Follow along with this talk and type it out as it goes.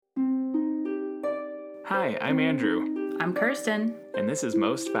Hi, I'm Andrew, I'm Kirsten. and this is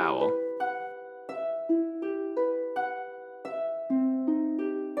Most Foul.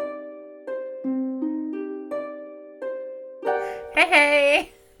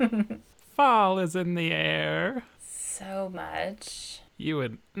 Hey! Fall is in the air. So much. You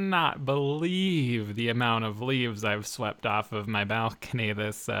would not believe the amount of leaves I've swept off of my balcony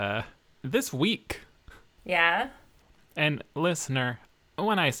this week. Yeah? And listener,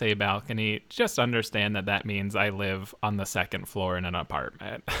 when I say balcony, just understand that means I live on the second floor in an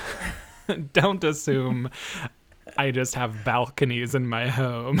apartment. Don't assume I just have balconies in my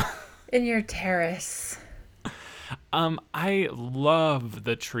home. In your terrace. I love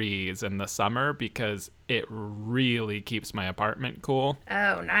the trees in the summer because it really keeps my apartment cool.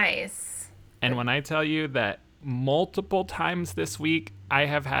 Oh, nice. And when I tell you that multiple times this week, I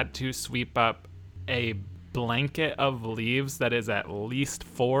have had to sweep up a blanket of leaves that is at least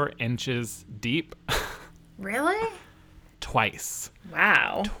 4 inches deep. Really? Twice.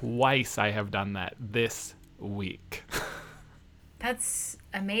 Wow. Twice I have done that this week. That's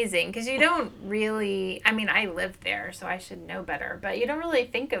amazing because you don't really, I live there, so I should know better, but you don't really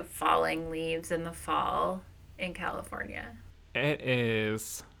think of falling leaves in the fall in California. It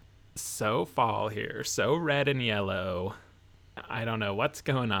is so fall here, so red and yellow. I don't know what's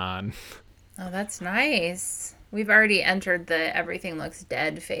going on. Oh, that's nice. We've already entered the everything looks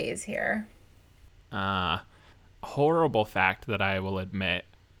dead phase here. Horrible fact that I will admit.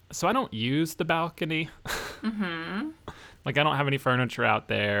 So I don't use the balcony. Mm-hmm. Like, I don't have any furniture out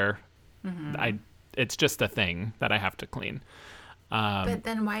there. Mm-hmm. It's just a thing that I have to clean. But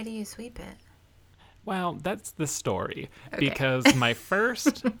then why do you sweep it? Well, that's the story. Okay. Because my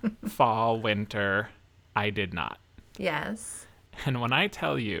first fall, winter, I did not. Yes. And when I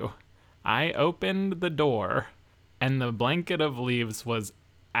tell you, I opened the door and the blanket of leaves was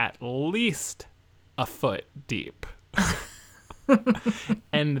at least a foot deep.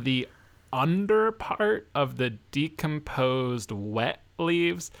 And the under part of the decomposed wet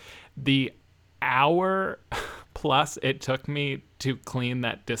leaves, the hour plus it took me to clean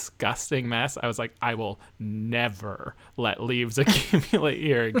that disgusting mess, I was like, I will never let leaves accumulate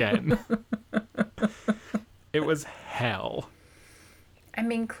here again. It was hell.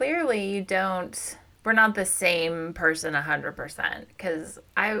 Clearly we're not the same person 100% because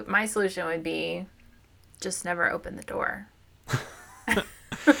my solution would be just never open the door.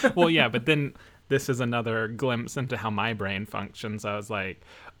 Well, yeah, but then this is another glimpse into how my brain functions. I was like,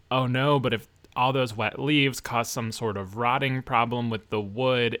 oh no, but if all those wet leaves cause some sort of rotting problem with the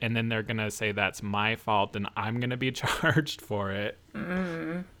wood, and then they're going to say that's my fault and I'm going to be charged for it.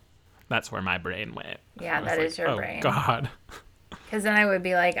 Mm. That's where my brain went. Yeah, that is your brain. Oh, God. Because then I would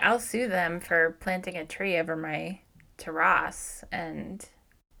be like, I'll sue them for planting a tree over my terrace and,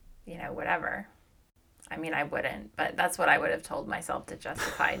 whatever. I wouldn't, but that's what I would have told myself to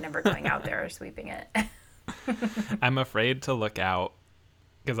justify never going out there or sweeping it. I'm afraid to look out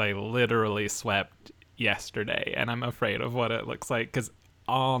because I literally swept yesterday, and I'm afraid of what it looks like because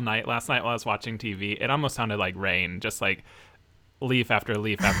last night while I was watching TV, it almost sounded like rain, just like leaf after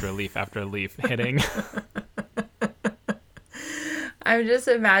leaf after leaf after leaf hitting. I'm just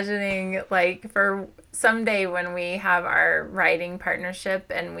imagining, for someday when we have our writing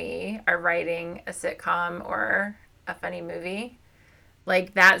partnership and we are writing a sitcom or a funny movie,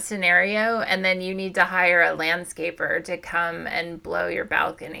 that scenario, and then you need to hire a landscaper to come and blow your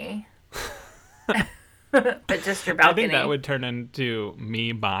balcony. But just your balcony. I think that would turn into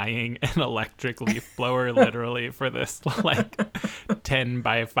me buying an electric leaf blower literally for this 10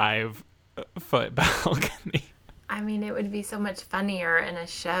 by 5 foot balcony. It would be so much funnier in a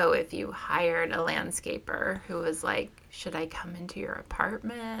show if you hired a landscaper who was like, should I come into your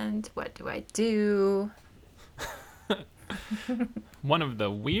apartment? What do I do? One of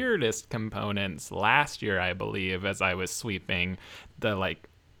the weirdest components last year, I believe, as I was sweeping the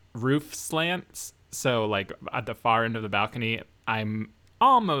roof slants. So at the far end of the balcony, I'm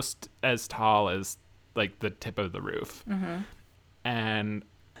almost as tall as the tip of the roof. Mm-hmm. And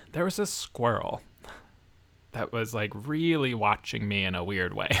there was a squirrel that was really watching me in a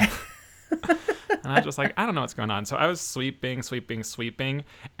weird way. And I was just I don't know what's going on. So I was sweeping,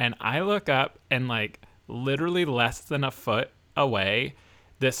 and I look up and literally less than a foot away,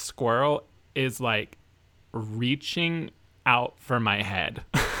 this squirrel is reaching out for my head.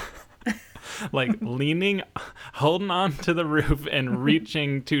 Leaning, holding on to the roof and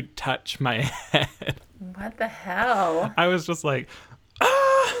reaching to touch my head. What the hell? I was just like,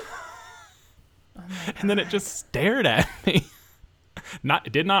 ah! And then it just stared at me.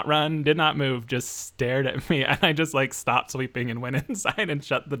 Did not run, did not move, just stared at me. And I just stopped sweeping and went inside and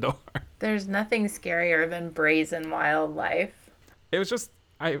shut the door. There's nothing scarier than brazen wildlife. It was just,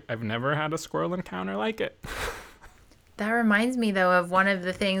 I've never had a squirrel encounter like it. That reminds me, though, of one of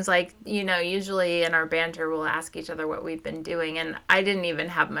the things, like, usually in our banter, we'll ask each other what we've been doing. And I didn't even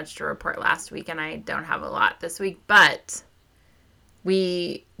have much to report last week, and I don't have a lot this week. But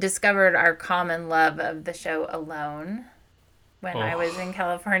we discovered our common love of the show Alone when I was in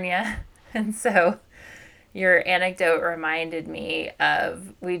California. And so your anecdote reminded me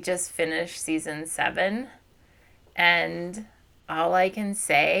of, we just finished season 7. And all I can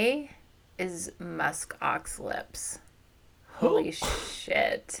say is musk ox lips. Holy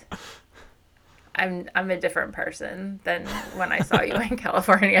shit. I'm a different person than when I saw you in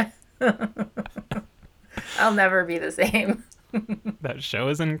California. I'll never be the same. That show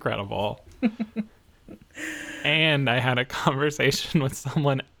is incredible. And I had a conversation with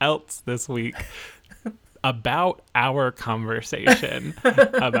someone else this week about our conversation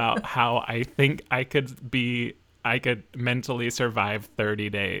about how I think I could mentally survive 30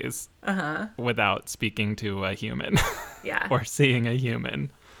 days without speaking to a human. Yeah. Or seeing a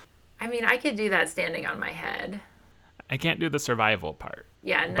human. I mean, I could do that standing on my head. I can't do the survival part.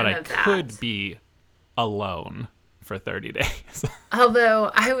 Yeah, none but I of that. could be alone for 30 days.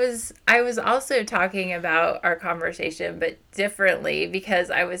 Although I was also talking about our conversation, but differently, because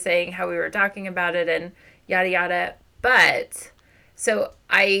I was saying how we were talking about it and yada yada. But so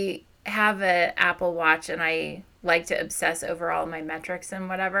I have an Apple Watch and I like to obsess over all my metrics and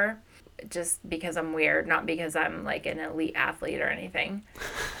whatever, just because I'm weird, not because I'm like an elite athlete or anything.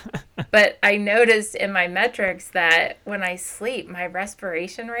 But I noticed in my metrics that when I sleep, my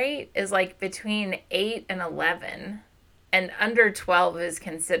respiration rate is like between 8 and 11, and under 12 is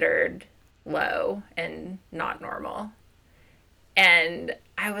considered low and not normal. And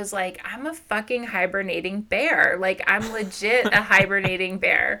I was like, I'm a fucking hibernating bear. Like, I'm legit a hibernating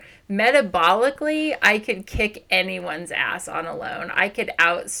bear. Metabolically, I could kick anyone's ass on Alone. I could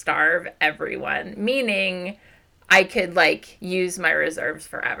outstarve everyone, meaning I could, like, use my reserves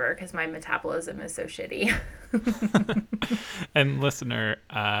forever because my metabolism is so shitty. And listener,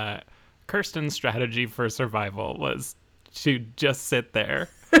 Kirsten's strategy for survival was to just sit there,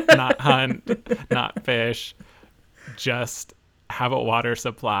 not hunt, not fish, just have a water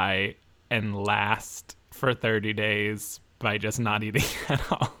supply and last for 30 days by just not eating at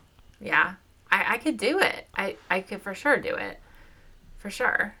all. Yeah, I could do it. I could for sure do it. For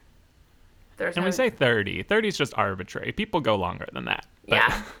sure. And we say 30. 30 is just arbitrary. People go longer than that. But...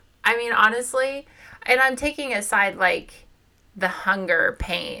 Yeah. I mean, honestly, and I'm taking aside, like, the hunger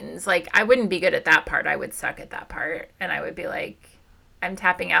pains. Like, I wouldn't be good at that part. I would suck at that part. And I would be like, I'm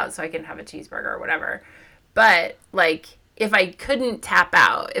tapping out so I can have a cheeseburger or whatever. But, like, if I couldn't tap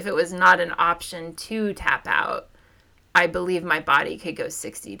out, if it was not an option to tap out, I believe my body could go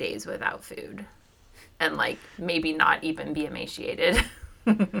 60 days without food and, like, maybe not even be emaciated.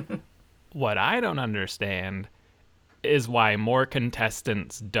 What I don't understand is why more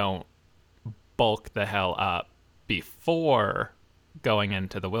contestants don't bulk the hell up before going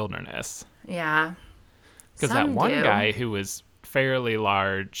into the wilderness. Yeah. Because that one guy who was fairly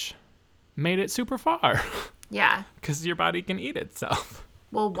large made it super far. Yeah. Because your body can eat itself.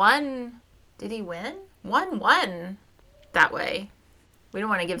 Well, did he win? One won that way. We don't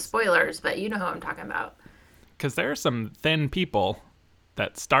want to give spoilers, but you know who I'm talking about. Because there are some thin people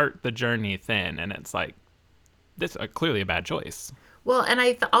that start the journey thin, and it's like, this is clearly a bad choice. Well, and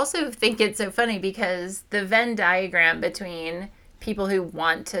I also think it's so funny because the Venn diagram between people who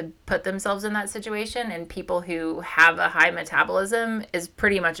want to put themselves in that situation and people who have a high metabolism is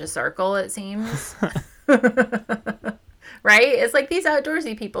pretty much a circle, it seems. Right? It's like these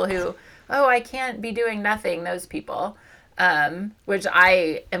outdoorsy people who, I can't be doing nothing, those people, which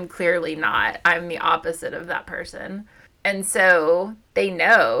I am clearly not. I'm the opposite of that person. And so they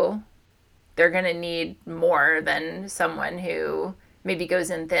know they're going to need more than someone who maybe goes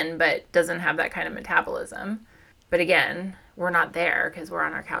in thin but doesn't have that kind of metabolism. But again, we're not there because we're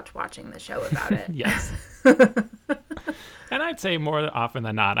on our couch watching the show about it. Yes. And I'd say more often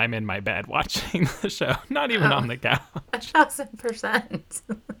than not, I'm in my bed watching the show, not even on the couch. 1,000%.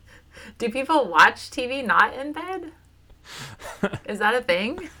 Do people watch TV not in bed? Is that a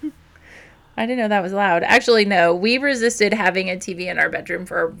thing? I didn't know that was allowed. Actually, no. We resisted having a TV in our bedroom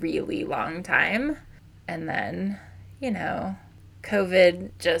for a really long time. And then,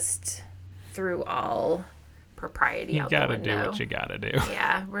 COVID just threw all propriety out the window. You gotta do what you gotta do.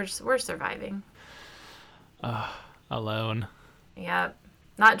 Yeah, we're surviving. Alone. Yep.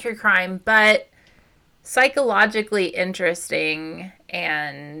 Not true crime, but psychologically interesting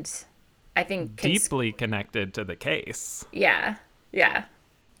and I think deeply connected to the case. Yeah. Yeah.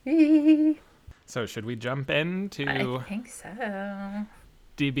 So should we jump I into think so.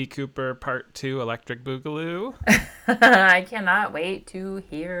 DB Cooper Part 2 Electric Boogaloo? I cannot wait to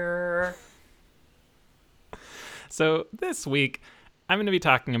hear. So this week, I'm going to be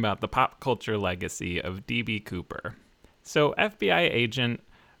talking about the pop culture legacy of DB Cooper. So FBI agent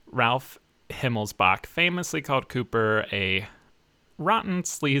Ralph Himmelsbach famously called Cooper a rotten,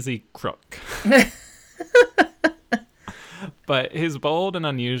 sleazy crook. But his bold and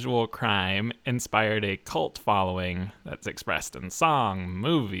unusual crime inspired a cult following that's expressed in song,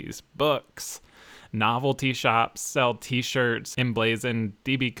 movies, books. Novelty shops sell t-shirts emblazoned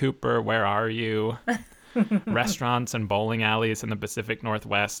DB Cooper, where are you? Restaurants and bowling alleys in the Pacific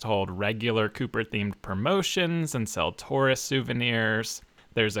Northwest hold regular Cooper-themed promotions and sell tourist souvenirs.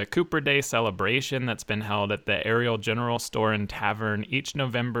 There's a Cooper Day celebration that's been held at the Ariel General Store and Tavern each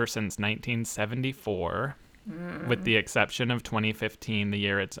November since 1974, with the exception of 2015, the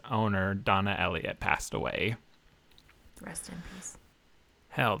year its owner, Donna Elliott, passed away. Rest in peace.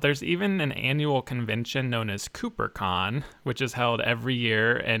 Hell, there's even an annual convention known as CooperCon, which is held every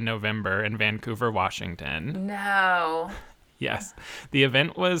year in November in Vancouver, Washington. No. Yes. The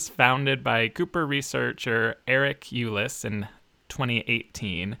event was founded by Cooper researcher Eric Ulis in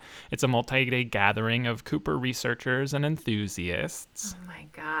 2018. It's a multi-day gathering of Cooper researchers and enthusiasts. Oh my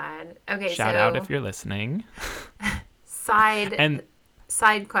God. Okay, Shout out if you're listening.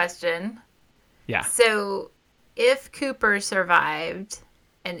 Side question. Yeah. So, if Cooper survived,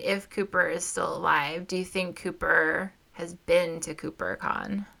 and if Cooper is still alive, do you think Cooper has been to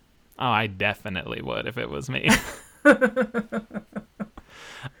CooperCon? Oh, I definitely would if it was me.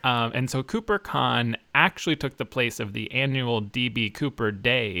 And so CooperCon actually took the place of the annual DB Cooper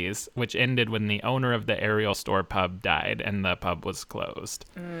Days, which ended when the owner of the Ariel Store pub died and the pub was closed.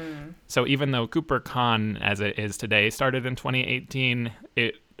 So even though CooperCon, as it is today, started in 2018,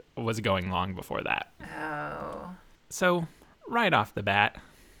 it was going long before that. Oh. So right off the bat,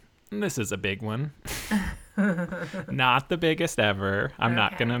 this is a big one. Not the biggest ever. I'm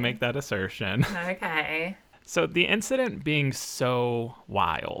not going to make that assertion. Okay. So the incident being so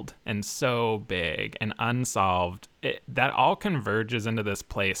wild and so big and unsolved, that all converges into this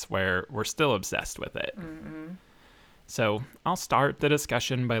place where we're still obsessed with it. So I'll start the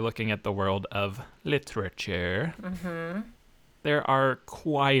discussion by looking at the world of literature. There are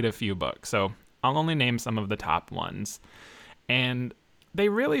quite a few books, so I'll only name some of the top ones. And they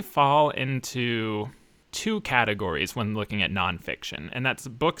really fall into two categories when looking at nonfiction, and that's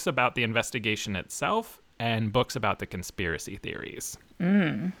books about the investigation itself and books about the conspiracy theories.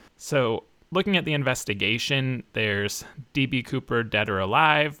 So looking at the investigation, there's D.B. Cooper, Dead or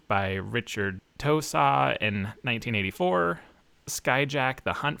Alive by Richard Tosaw in 1984, Skyjack,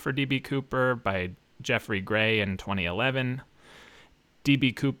 The Hunt for D.B. Cooper by Jeffrey Gray in 2011,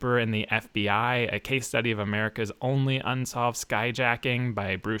 D.B. Cooper and the FBI, A Case Study of America's Only Unsolved Skyjacking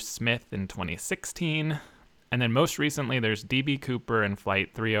by Bruce Smith in 2016. And then most recently, there's D.B. Cooper and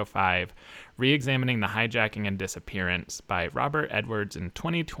Flight 305, Re-examining the Hijacking and Disappearance by Robert Edwards in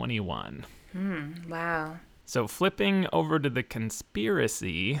 2021. Wow. So flipping over to the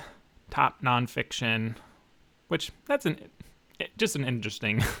conspiracy, top nonfiction, which that's just an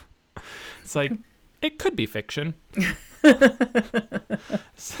interesting, it's like, it could be fiction.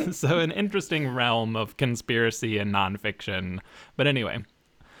 So an interesting realm of conspiracy and nonfiction. But anyway,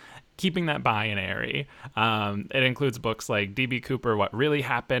 keeping that binary, it includes books like D.B. Cooper, What Really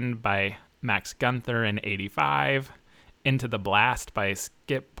Happened by Max Gunther in 1985, Into the Blast by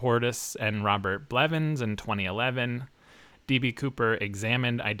Skip Portis and Robert Blevins in 2011, D.B. Cooper,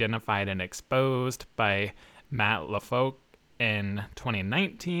 Examined, Identified, and Exposed by Matt LaFoque in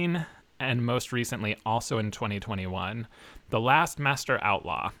 2019, and most recently, also in 2021, The Last Master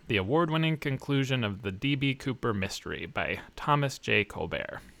Outlaw, The Award-Winning Conclusion of the D.B. Cooper Mystery by Thomas J.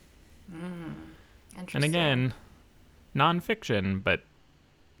 Colbert. Interesting. And again, nonfiction, but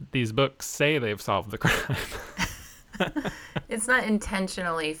these books say they've solved the crime. It's not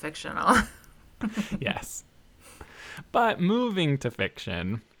intentionally fictional. Yes. But moving to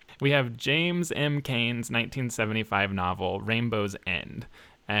fiction, we have James M. Cain's 1975 novel, Rainbow's End.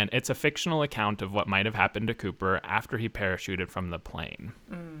 And it's a fictional account of what might have happened to Cooper after he parachuted from the plane.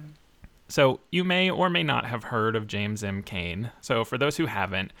 So you may or may not have heard of James M. Cain. So for those who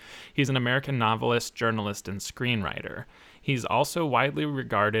haven't, he's an American novelist, journalist, and screenwriter. He's also widely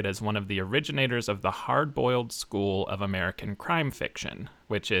regarded as one of the originators of the hard-boiled school of American crime fiction,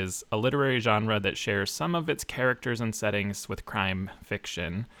 which is a literary genre that shares some of its characters and settings with crime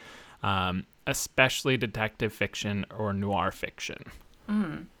fiction, especially detective fiction or noir fiction.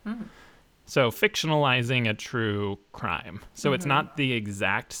 So fictionalizing a true crime. So it's not the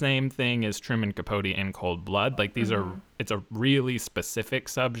exact same thing as Truman Capote in Cold Blood. Like it's a really specific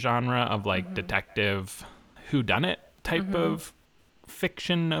subgenre of like detective whodunit type of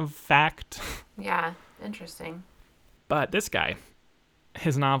fiction of fact. Yeah, interesting. But this guy,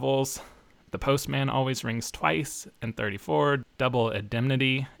 his novels, The Postman Always Rings Twice in 34, Double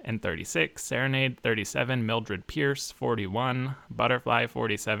Indemnity in 36, Serenade 37, Mildred Pierce 41, Butterfly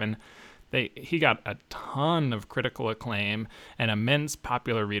 47. He got a ton of critical acclaim and immense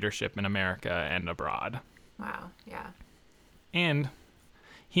popular readership in America and abroad. Wow, yeah. And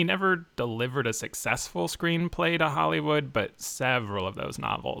he never delivered a successful screenplay to Hollywood, but several of those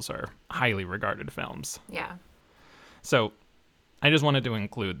novels are highly regarded films. Yeah. So I just wanted to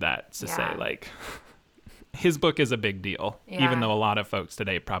include that to say, like, his book is a big deal, even though a lot of folks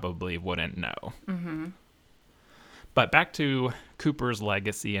today probably wouldn't know. Mm-hmm. But back to Cooper's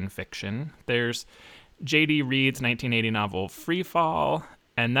legacy in fiction. There's J.D. Reed's 1980 novel Free Fall,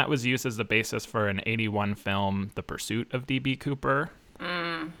 and that was used as the basis for an 81 film, The Pursuit of D.B. Cooper.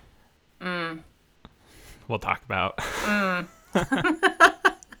 We'll talk about.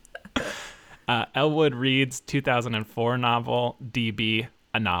 Elwood Reed's 2004 novel, D.B.,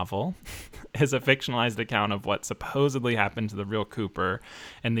 a Novel, is a fictionalized account of what supposedly happened to the real Cooper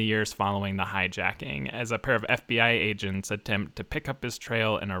in the years following the hijacking, as a pair of FBI agents attempt to pick up his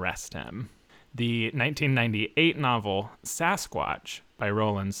trail and arrest him. The 1998 novel Sasquatch by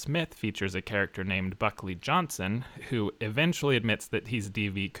Roland Smith features a character named Buckley Johnson, who eventually admits that he's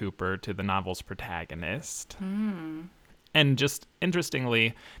D.B. Cooper to the novel's protagonist. And just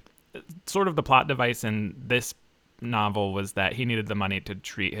interestingly, sort of the plot device in this novel was that he needed the money to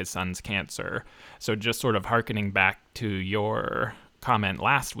treat his son's cancer. So just sort of hearkening back to your comment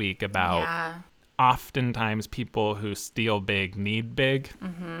last week about oftentimes people who steal big need big.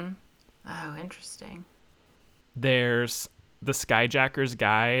 Oh, interesting. There's The Skyjacker's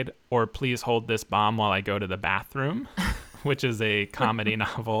Guide, or Please Hold This Bomb While I Go to the Bathroom, which is a comedy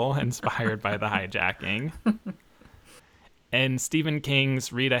novel inspired by the hijacking. And Stephen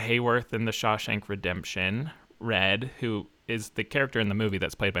King's Rita Hayworth in The Shawshank Redemption, Red, who is the character in the movie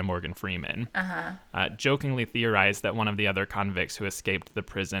that's played by Morgan Freeman, jokingly theorized that one of the other convicts who escaped the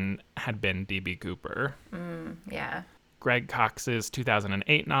prison had been D.B. Cooper. Yeah. Greg Cox's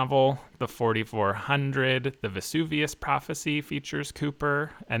 2008 novel, The 4400, The Vesuvius Prophecy, features Cooper,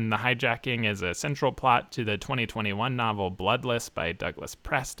 and the hijacking is a central plot to the 2021 novel Bloodless by Douglas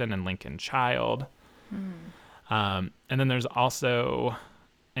Preston and Lincoln Child. And then there's also,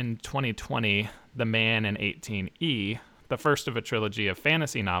 in 2020, The Man in 18E, the first of a trilogy of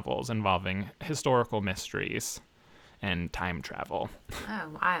fantasy novels involving historical mysteries and time travel.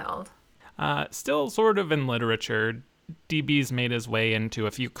 Oh, wild. Still sort of in literature, DB's made his way into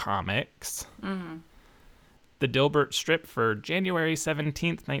a few comics. The Dilbert strip for January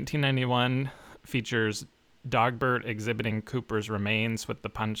 17th, 1991 features Dogbert exhibiting Cooper's remains with the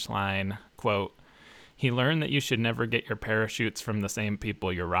punchline, quote, "He learned that you should never get your parachutes from the same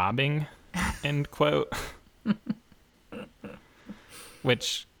people you're robbing," end quote.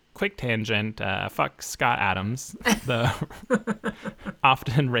 Which, quick tangent, fuck Scott Adams, the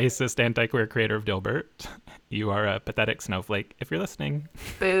often racist anti-queer creator of Dilbert. You are a pathetic snowflake if you're listening.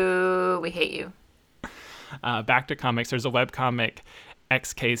 Boo, we hate you. Back to comics, there's a webcomic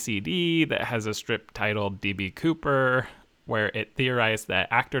XKCD that has a strip titled DB Cooper, where it theorized that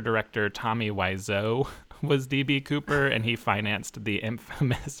actor-director Tommy Wiseau was DB Cooper, and he financed the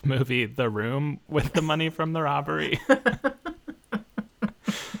infamous movie The Room with the money from the robbery.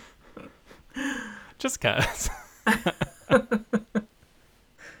 Just 'cause.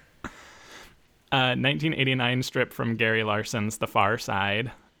 1989 strip from Gary Larson's The Far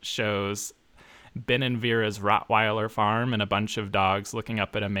Side shows Ben and Vera's Rottweiler farm and a bunch of dogs looking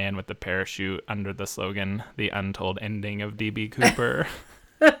up at a man with a parachute under the slogan, "The Untold Ending of D.B. Cooper."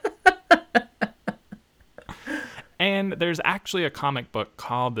 And there's actually a comic book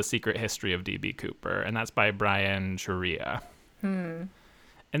called The Secret History of D.B. Cooper, and that's by Brian Churia. And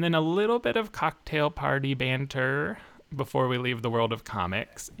then a little bit of cocktail party banter before we leave the world of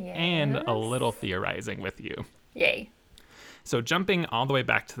comics, and a little theorizing with you. Yay. So jumping all the way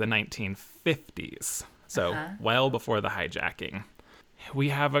back to the 1950s, so well before the hijacking, we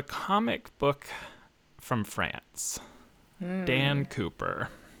have a comic book from France, Dan Cooper.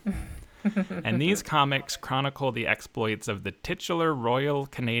 And these comics chronicle the exploits of the titular Royal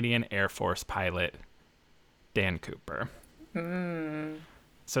Canadian Air Force pilot, Dan Cooper.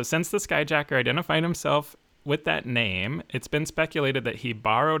 So since the Skyjacker identified himself with that name, it's been speculated that he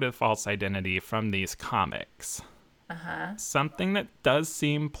borrowed a false identity from these comics. Something that does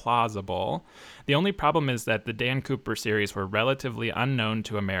seem plausible. The only problem is that the Dan Cooper series were relatively unknown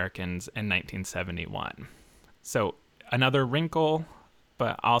to Americans in 1971. So another wrinkle,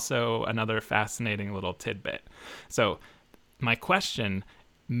 but also another fascinating little tidbit. So my question,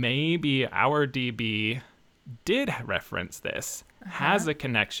 maybe our DB did reference this, has a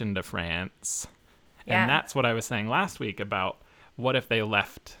connection to France. Yeah. And that's what I was saying last week about what if they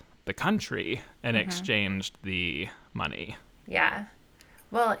left the country and exchanged the money. Yeah.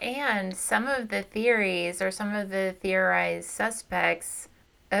 Well, and some of the theories or some of the theorized suspects,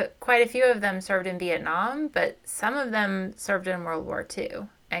 quite a few of them served in Vietnam, but some of them served in World War II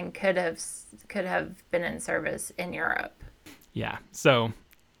and could have been in service in Europe. Yeah. So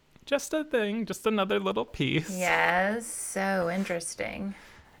just a thing, just another little piece. Yes, so interesting.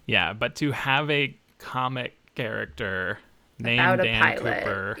 Yeah, but to have a comic character named About a Dan pilot.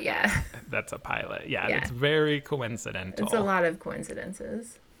 Cooper, Yeah. that's a pilot. Yeah, Yeah. it's very coincidental. It's a lot of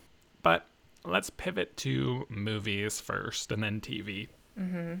coincidences. But let's pivot to movies first and then TV.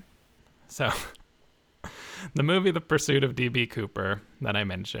 So the movie The Pursuit of D.B. Cooper that I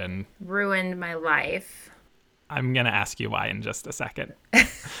mentioned, Ruined my life. I'm going to ask you why in just a second.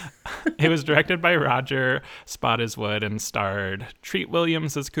 It was directed by Roger Spottiswoode and starred Treat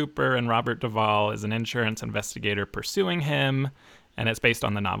Williams as Cooper and Robert Duvall as an insurance investigator pursuing him. And it's based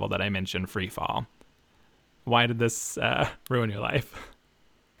on the novel that I mentioned, Free Fall. Why did this ruin your life?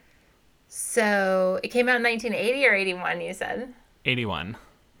 So it came out in 1980 or 81, you said? 81.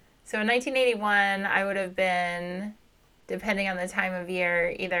 So in 1981, I would have been, depending on the time of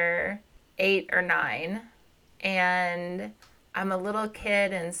year, either 8 or 9. And I'm a little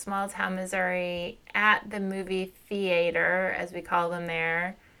kid in small town Missouri at the movie theater, as we call them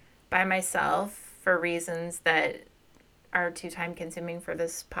there, by myself for reasons that are too time consuming for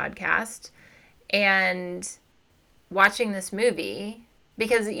this podcast. And watching this movie,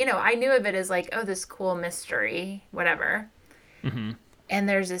 because, you know, I knew of it as like, oh, this cool mystery, whatever. Mm-hmm. And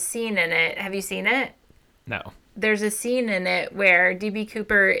there's a scene in it. Have you seen it? No. There's a scene in it where D.B.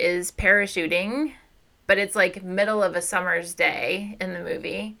 Cooper is parachuting, but it's like middle of a summer's day in the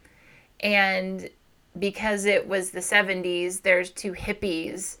movie. And because it was the 70s, there's 2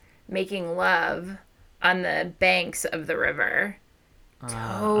 hippies making love on the banks of the river.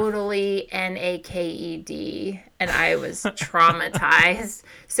 Totally NAKED. And I was traumatized.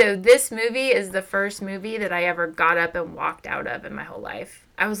 So this movie is the first movie that I ever got up and walked out of in my whole life.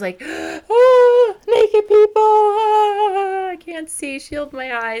 I was like, oh, naked people. I can't see. Shield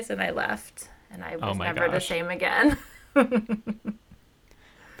my eyes. And I left. And I was never the same again.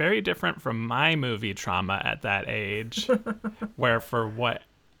 Very different from my movie trauma at that age, where for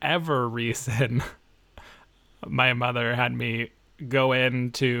whatever reason, my mother had me go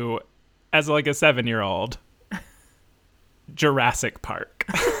into, as like a 7-year-old, Jurassic Park.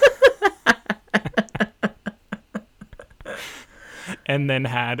 And then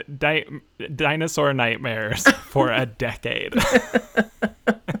had dinosaur nightmares for a decade.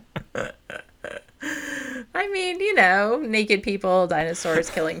 I mean, you know, naked people, dinosaurs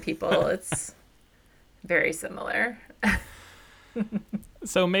killing people. It's very similar.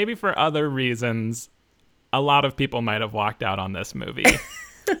 So maybe for other reasons, a lot of people might have walked out on this movie.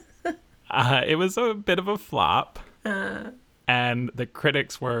 It was a bit of a flop, and the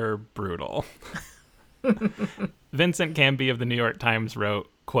critics were brutal. Vincent Canby of the New York Times wrote,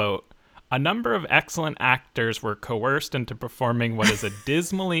 quote, "A number of excellent actors were coerced into performing what is a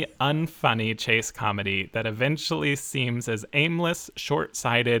dismally unfunny chase comedy that eventually seems as aimless,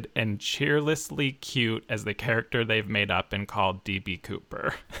 short-sighted, and cheerlessly cute as the character they've made up and called D.B.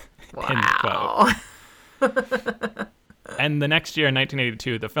 Cooper." End quote. And the next year, in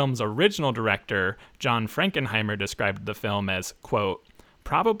 1982, the film's original director, John Frankenheimer, described the film as, quote,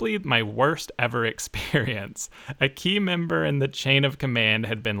 "Probably my worst ever experience. A key member in the chain of command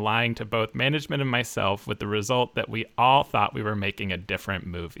had been lying to both management and myself, with the result that we all thought we were making a different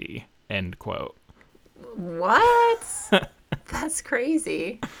movie." End quote. What? That's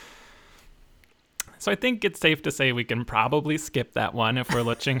crazy. So I think it's safe to say we can probably skip that one if we're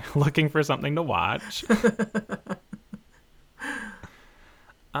looking for something to watch.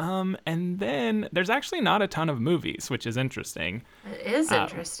 And then there's actually not a ton of movies, which is interesting. It is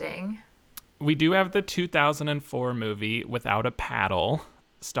interesting. We do have the 2004 movie Without a Paddle,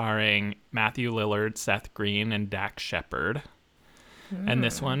 starring Matthew Lillard, Seth Green, and Dax Shepard. And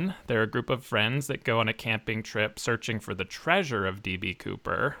this one, they're a group of friends that go on a camping trip searching for the treasure of D.B.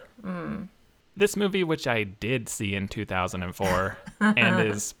 Cooper. This movie, which I did see in 2004, and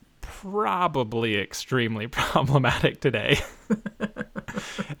is probably extremely problematic today.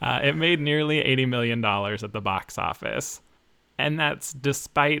 It made nearly $80 million at the box office. And that's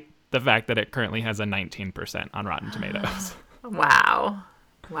despite the fact that it currently has a 19% on Rotten Tomatoes. Wow.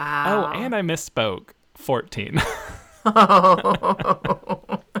 Oh, Wow. and I misspoke. 14.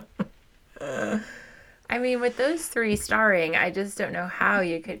 I mean, with those three starring, I just don't know how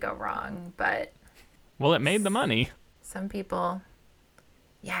you could go wrong. But Well, it made the money. some people,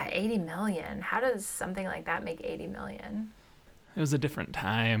 yeah, 80 million. How does something like that make 80 million? It was a different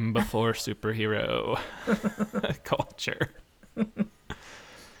time before superhero culture.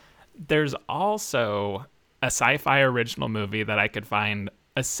 There's also a sci-fi original movie that I could find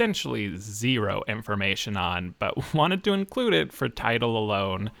essentially zero information on, but wanted to include it for title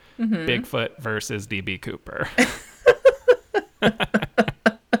alone. Bigfoot versus DB Cooper.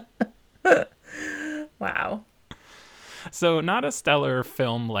 Wow. So not a stellar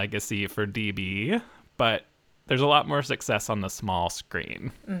film legacy for DB, but there's a lot more success on the small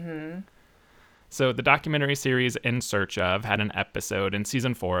screen. So the documentary series In Search Of had an episode in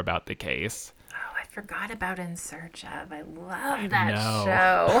season 4 about the case. Oh, I forgot about In Search Of. I love know.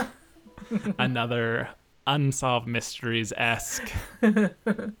 that show. Another unsolved mysteries-esque.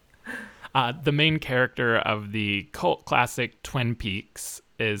 The main character of the cult classic Twin Peaks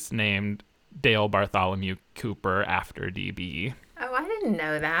is named Dale Bartholomew Cooper after DB. Oh, I didn't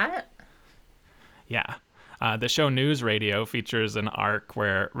know that. Yeah. The show News Radio features an arc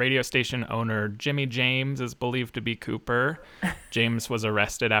where radio station owner Jimmy James is believed to be Cooper. James was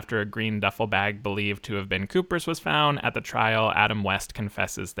arrested after a green duffel bag believed to have been Cooper's was found. At the trial, Adam West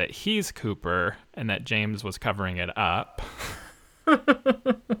confesses that he's Cooper and that James was covering it up.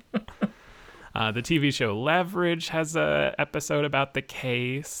 The TV show Leverage has an episode about the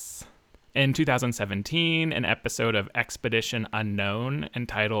case. In 2017, an episode of Expedition Unknown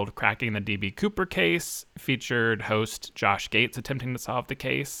entitled Cracking the D.B. Cooper Case featured host Josh Gates attempting to solve the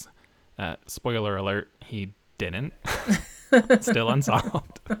case. Spoiler alert, he didn't. Still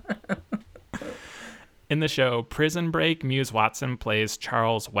unsolved. In the show Prison Break, Muse Watson plays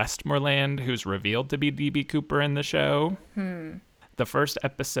Charles Westmoreland, who's revealed to be D.B. Cooper in the show. The first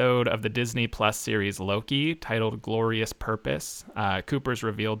episode of the Disney Plus series Loki, titled Glorious Purpose, Cooper's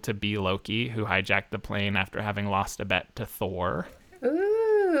revealed to be Loki, who hijacked the plane after having lost a bet to Thor.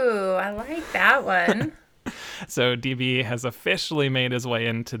 Ooh, I like that one. So DB has officially made his way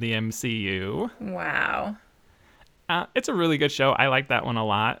into the MCU. Wow. It's a really good show. I like that one a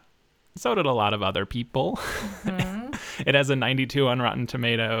lot. So did a lot of other people. It has a 92 on Rotten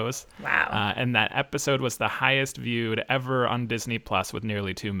Tomatoes. Wow. And that episode was the highest viewed ever on Disney Plus with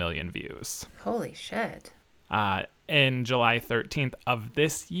nearly 2 million views. Holy shit. In July 13th of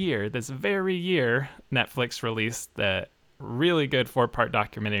this year, this very year, Netflix released the really good 4-part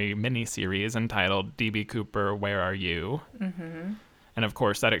documentary miniseries entitled DB Cooper, Where Are You? And of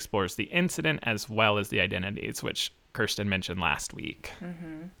course, that explores the incident as well as the identities, which Kirsten mentioned last week.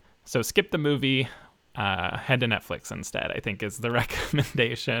 So skip the movie, head to Netflix instead, I think is the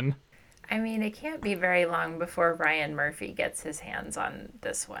recommendation. I mean, it can't be very long before Ryan Murphy gets his hands on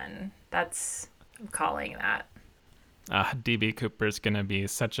this one. I'm calling that. DB Cooper's going to be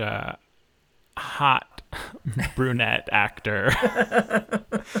such a hot brunette actor.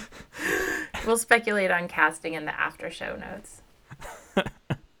 We'll speculate on casting in the after show notes.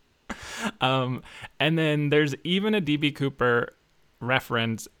 And then there's even a DB Cooper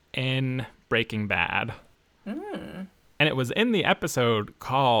reference in Breaking Bad. And it was in the episode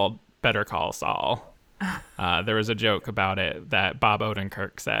called Better Call Saul. There was a joke about it that Bob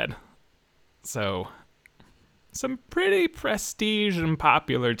Odenkirk said. So, some pretty prestige and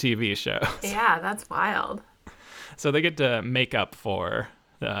popular TV shows. Yeah, that's wild. So they get to make up for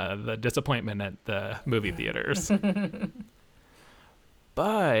the disappointment at the movie theaters.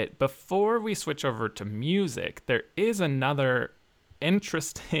 But before we switch over to music, there is another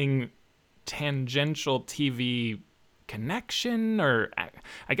interesting tangential TV connection, or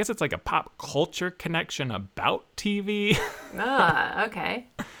I guess it's like a pop culture connection about TV. Okay.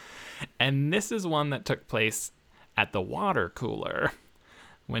 And this is one that took place at the water cooler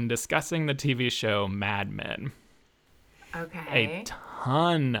when discussing the TV show Mad Men. Okay. A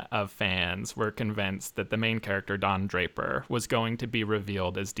ton of fans were convinced that the main character, Don Draper, was going to be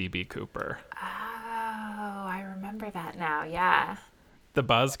revealed as DB Cooper. Oh, I remember that now. Yeah. The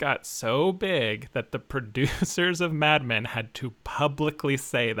buzz got so big that the producers of Mad Men had to publicly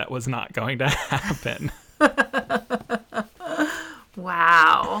say that was not going to happen.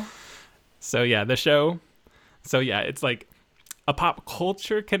 Wow. So yeah, the show. So yeah, it's like a pop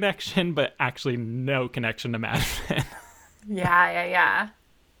culture connection, but actually no connection to Mad Men. Yeah.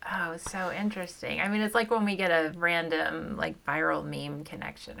 Oh, so interesting. I mean, it's like when we get a random like viral meme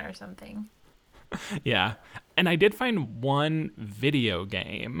connection or something. Yeah. And I did find one video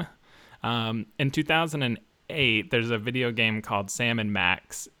game. In 2008, there's a video game called Sam and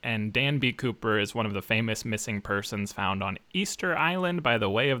Max, and Dan B. Cooper is one of the famous missing persons found on Easter Island by the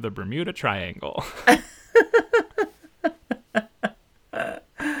way of the Bermuda Triangle.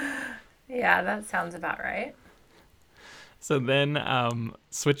 Yeah, that sounds about right. So then,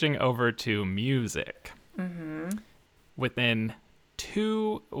 switching over to music. Within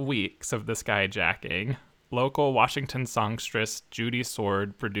 2 weeks of the skyjacking, local Washington songstress Judy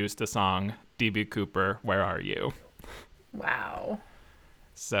Sword produced a song, DB Cooper, Where Are You? Wow.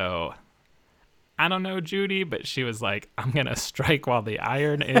 So I don't know Judy, but she was like, I'm going to strike while the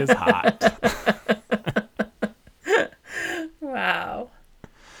iron is hot. Wow.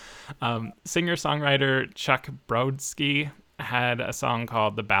 Singer-songwriter Chuck Brodsky had a song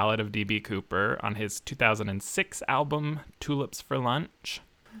called The Ballad of D.B. Cooper on his 2006 album, Tulips for Lunch.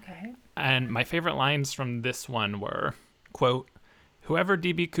 Okay. And my favorite lines from this one were, quote, whoever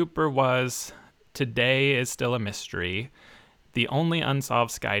D.B. Cooper was, today is still a mystery. The only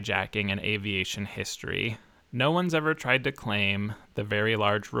unsolved skyjacking in aviation history. No one's ever tried to claim the very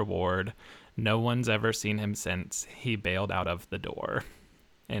large reward. No one's ever seen him since he bailed out of the door.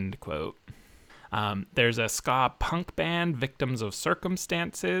 End quote. There's a ska punk band, Victims of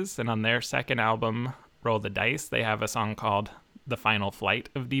Circumstances, and on their second album, Roll the Dice, they have a song called The Final Flight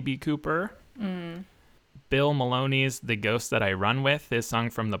of D.B. Cooper. Bill Maloney's The Ghost That I Run With is sung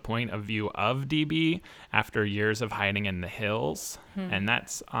from the point of view of DB after years of hiding in the hills. And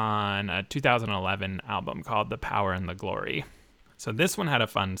that's on a 2011 album called The Power and the Glory. So this one had a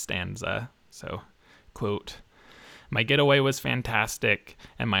fun stanza. So, quote, my getaway was fantastic,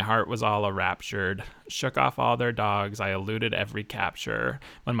 and my heart was all a-raptured. Shook off all their dogs, I eluded every capture.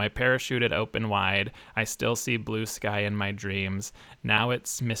 When my parachute had opened wide, I still see blue sky in my dreams. Now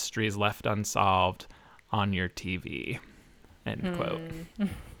it's mysteries left unsolved on your TV. End quote.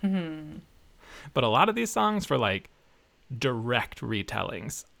 But a lot of these songs were like direct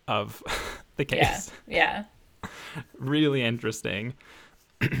retellings of the case. Yeah. Really interesting.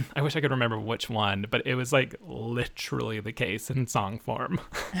 I wish I could remember which one, but it was like literally the case in song form.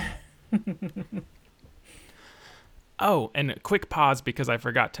 Oh, and a quick pause because I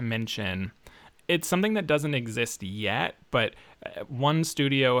forgot to mention it's something that doesn't exist yet, but one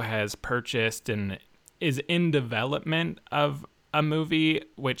studio has purchased and is in development of a movie,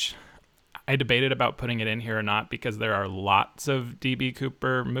 which I debated about putting it in here or not because there are lots of D.B.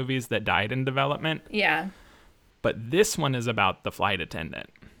 Cooper movies that died in development. Yeah. But this one is about the flight attendant.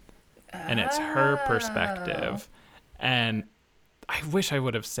 And it's her perspective. And I wish I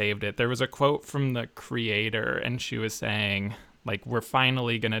would have saved it. There was a quote from the creator, and she was saying, like, we're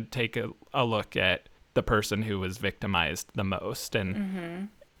finally going to take a look at the person who was victimized the most. And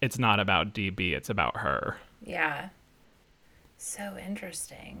it's not about DB, it's about her. Yeah. So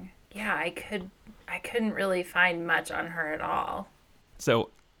interesting. Yeah, I couldn't really find much on her at all.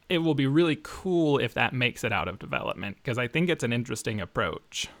 So it will be really cool if that makes it out of development, because I think it's an interesting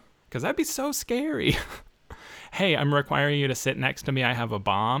approach. Because that'd be so scary. Hey, I'm requiring you to sit next to me. I have a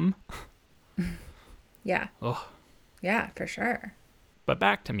bomb. Yeah. Ugh. Yeah, for sure. But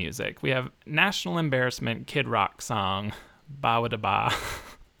back to music. We have National Embarrassment Kid Rock song, Ba Wada Ba.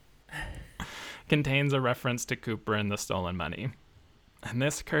 Contains a reference to Cooper and the stolen money. And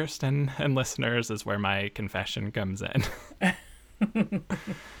this, Kirsten and listeners, is where my confession comes in.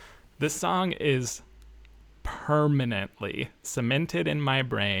 This song is permanently cemented in my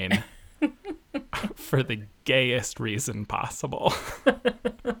brain for the gayest reason possible.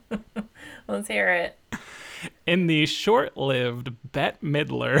 Let's hear it. In the short-lived Bette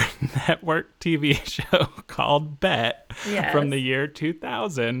Midler network TV show called Bet from the year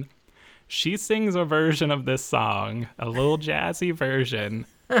 2000, she sings a version of this song, a little jazzy version,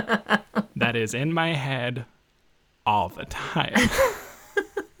 that is in my head all the time.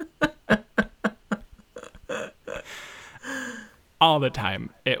 All the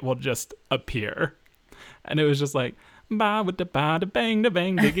time. It will just appear. And it was just like, ba with the ba da bang da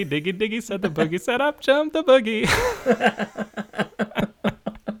bang, diggy diggy diggy, set the boogie, set up, jump the boogie.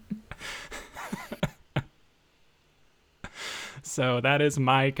 So that is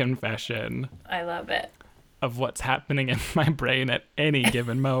my confession. I love it. Of what's happening in my brain at any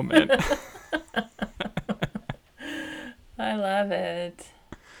given moment. I love it.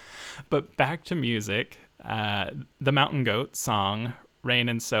 But back to music. The Mountain Goats song, Rain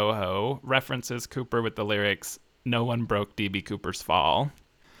in Soho, references Cooper with the lyrics, no one broke D.B. Cooper's fall.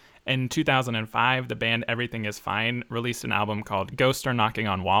 In 2005, the band Everything Is Fine released an album called Ghosts Are Knocking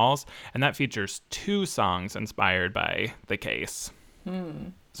on Walls, and that features 2 songs inspired by the case.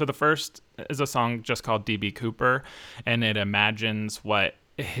 So the first is a song just called DB Cooper, and it imagines what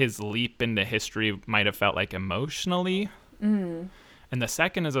his leap into history might have felt like emotionally. And the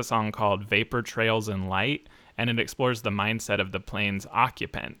second is a song called Vapor Trails in Light, and it explores the mindset of the plane's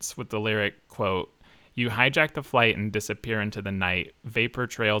occupants with the lyric, quote, "You hijack the flight and disappear into the night, vapor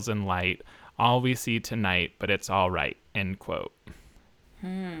trails in light, all we see tonight, but it's all right," end quote.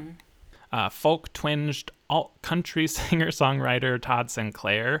 Folk-twinged alt-country singer-songwriter Todd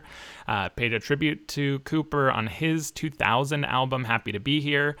Sinclair paid a tribute to Cooper on his 2000 album Happy to Be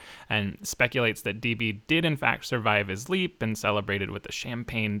Here, and speculates that DB did in fact survive his leap and celebrated with a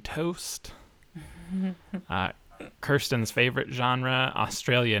champagne toast. Kirsten's favorite genre,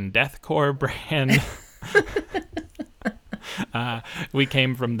 Australian deathcore brand We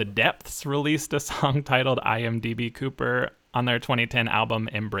Came From the Depths released a song titled I Am DB Cooper on their 2010 album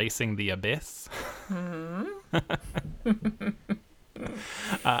Embracing the Abyss.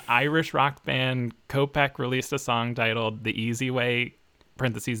 Irish rock band Kopech released a song titled The Easy Way,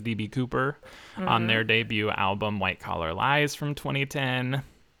 parentheses DB Cooper, on their debut album White Collar Lies from 2010.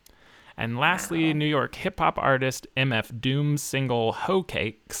 And lastly, New York hip-hop artist MF Doom's single Hoe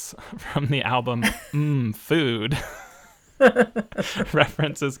Cakes from the album Food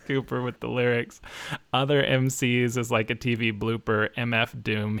references Cooper with the lyrics, "Other MCs is like a TV blooper, MF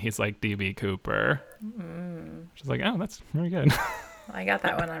Doom, he's like DB Cooper." She's like, oh, that's very good. I got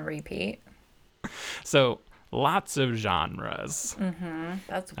that one on repeat. So lots of genres.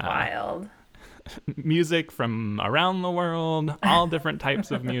 That's wild. Music from around the world, all different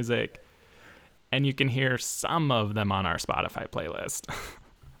types of music. And you can hear some of them on our Spotify playlist.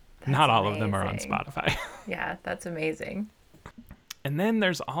 Not all of them are on Spotify. Yeah, that's amazing. And then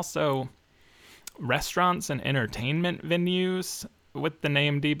there's also restaurants and entertainment venues with the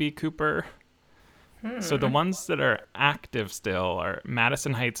name DB Cooper. So the ones that are active still are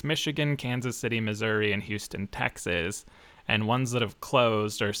Madison Heights, Michigan, Kansas City, Missouri, and Houston, Texas. And ones that have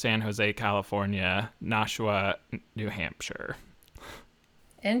closed are San Jose, California, Nashua, New Hampshire.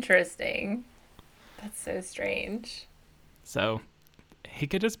 Interesting. That's so strange. So he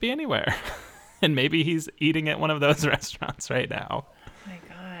could just be anywhere. And maybe he's eating at one of those restaurants right now. Oh my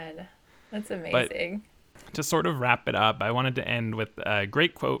God. That's amazing. But to sort of wrap it up, I wanted to end with a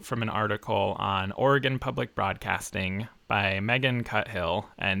great quote from an article on Oregon Public Broadcasting by Megan Cuthill.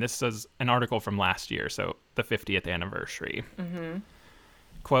 And this is an article from last year, so the 50th anniversary.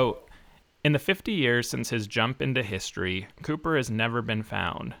 Quote, "In the 50 years since his jump into history, Cooper has never been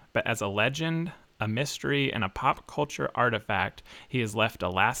found, but as a legend, a mystery, and a pop culture artifact, he has left a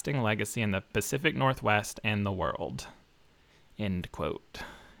lasting legacy in the Pacific Northwest and the world." End quote.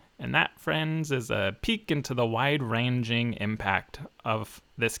 And that, friends, is a peek into the wide-ranging impact of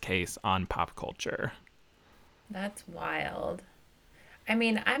this case on pop culture. That's wild. I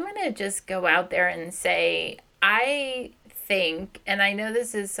mean, I'm going to just go out there and say, I think, and I know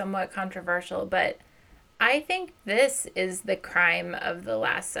this is somewhat controversial, but I think this is the crime of the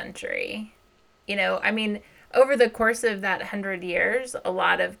last century. You know, I mean, over the course of that 100 years, a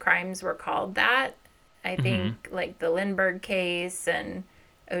lot of crimes were called that. I think like the Lindbergh case and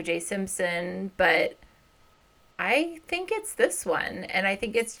O.J. Simpson, but I think it's this one. And I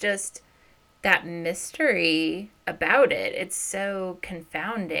think it's just that mystery about it. It's so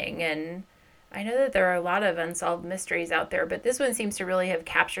confounding. And I know that there are a lot of unsolved mysteries out there, but this one seems to really have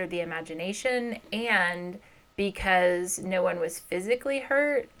captured the imagination. And because no one was physically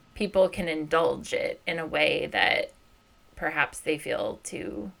hurt, people can indulge it in a way that perhaps they feel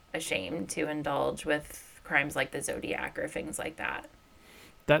too ashamed to indulge with crimes like the Zodiac or things like that.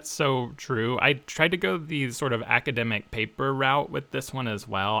 That's so true. I tried to go the sort of academic paper route with this one as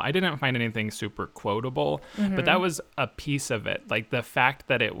well. I didn't find anything super quotable, but that was a piece of it. Like the fact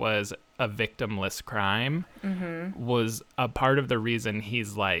that it was a victimless crime was a part of the reason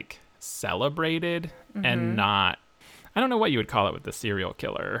he's like celebrated and not, I don't know what you would call it with the serial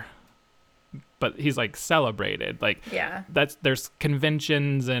killer, but he's like celebrated. Like there's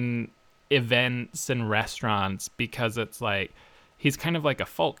conventions and events and restaurants because it's like, he's kind of like a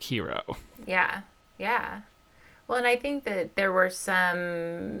folk hero. Yeah. Well, and I think that there were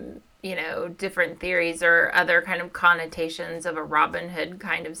some, you know, different theories or other kind of connotations of a Robin Hood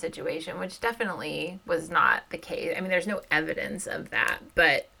kind of situation, which definitely was not the case. I mean, there's no evidence of that,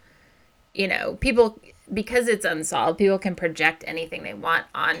 but, you know, people, because it's unsolved, people can project anything they want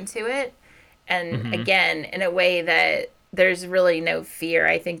onto it. And again, in a way that there's really no fear,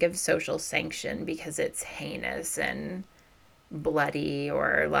 I think, of social sanction because it's heinous and bloody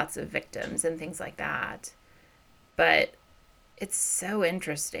or lots of victims and things like that. But it's so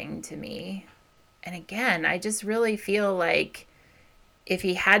interesting to me. And again, I just really feel like if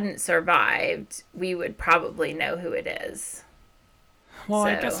he hadn't survived, we would probably know who it is. Well,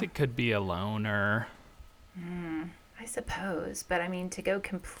 I So, guess it could be a loner. I suppose. But I mean, to go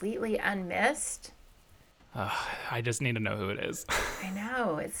completely unmissed, I just need to know who it is. I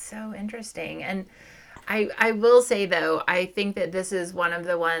know. It's so interesting. And I will say, though, I think that this is one of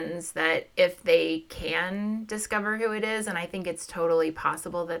the ones that if they can discover who it is, and I think it's totally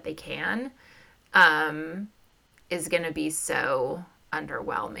possible that they can, is going to be so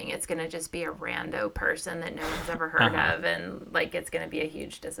underwhelming. It's going to just be a rando person that no one's ever heard of, and like it's going to be a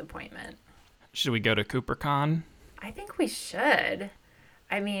huge disappointment. Should we go to CooperCon? I think we should.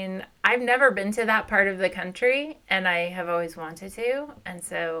 I mean, I've never been to that part of the country, and I have always wanted to, and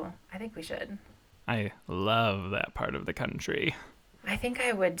so I think we should. I love that part of the country. I think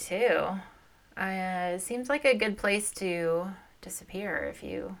I would too. It seems like a good place to disappear if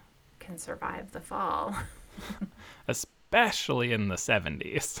you can survive the fall. Especially in the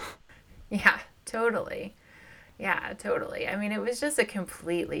 70s. Yeah, totally. Yeah, totally. I mean, it was just a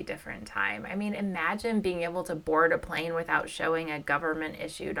completely different time. I mean, imagine being able to board a plane without showing a government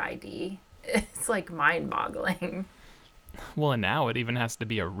issued ID. It's like mind boggling. Well, and now it even has to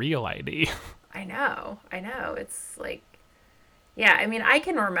be a real ID. I know. It's like, yeah, I mean, I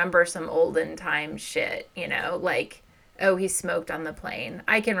can remember some olden time shit, like, oh, he smoked on the plane.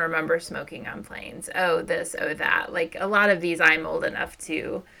 I can remember smoking on planes. Oh, this, oh, that. Like, a lot of these I'm old enough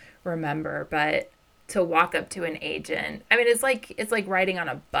to remember, but to walk up to an agent, I mean, it's like riding on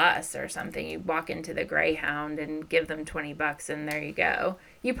a bus or something. You walk into the Greyhound and give them $20 and there you go.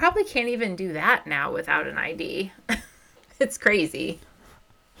 You probably can't even do that now without an ID. It's crazy.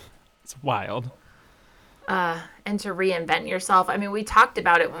 It's wild. And to reinvent yourself. I mean, we talked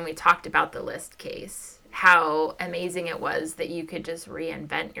about it when we talked about the List case, how amazing it was that you could just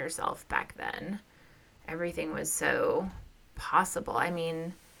reinvent yourself back then. Everything was so possible. I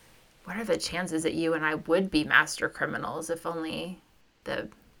mean, what are the chances that you and I would be master criminals if only the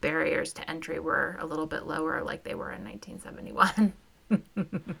barriers to entry were a little bit lower like they were in 1971?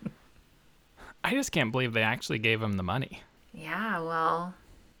 I just can't believe they actually gave him the money. Yeah, well,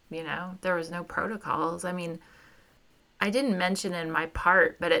 there was no protocols. I mean, I didn't mention in my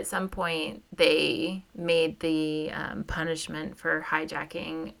part, but at some point they made the punishment for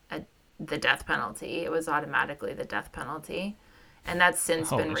hijacking the death penalty. It was automatically the death penalty. And that's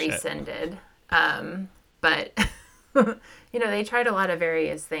since been rescinded. But, they tried a lot of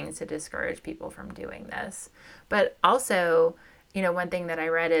various things to discourage people from doing this. But also, one thing that I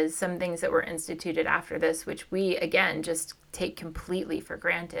read is some things that were instituted after this, which we, again, just take completely for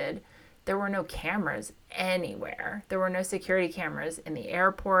granted. There were no cameras anywhere. There were no security cameras in the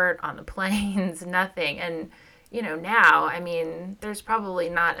airport, on the planes, nothing. And, now, I mean, there's probably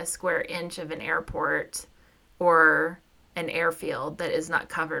not a square inch of an airport or an airfield that is not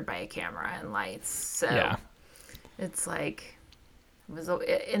covered by a camera and lights. So yeah. It's like,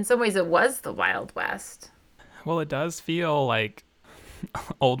 in some ways it was the Wild West. Well, it does feel like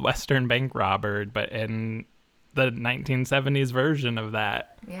old Western bank robber, but in the 1970s version of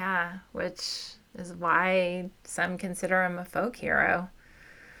that. Yeah, which is why some consider him a folk hero.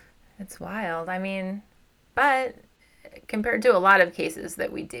 It's wild. I mean, but compared to a lot of cases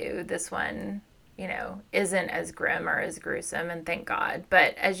that we do, this one, isn't as grim or as gruesome, and thank God.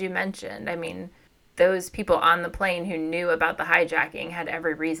 But as you mentioned, I mean, those people on the plane who knew about the hijacking had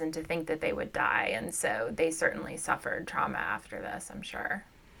every reason to think that they would die. And so they certainly suffered trauma after this, I'm sure.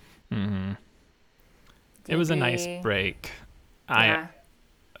 Mm-hmm. It was a nice break. Yeah.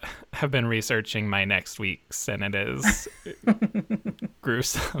 I have been researching my next week's, and it is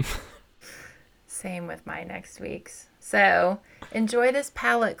gruesome. Same with my next week's. So enjoy this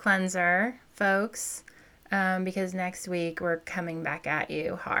palate cleanser, folks, because next week we're coming back at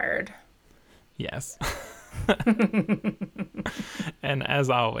you hard. Yes. And as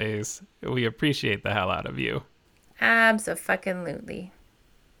always, we appreciate the hell out of you. Abso-fucking-lutely.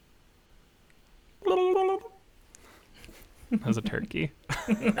 That was a turkey.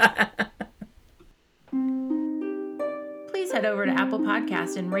 Please head over to Apple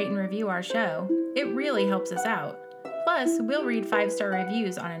Podcast and rate and review our show. It really helps us out. Plus, we'll read 5-star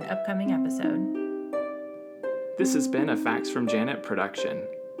reviews on an upcoming episode. This has been a Facts from Janet production.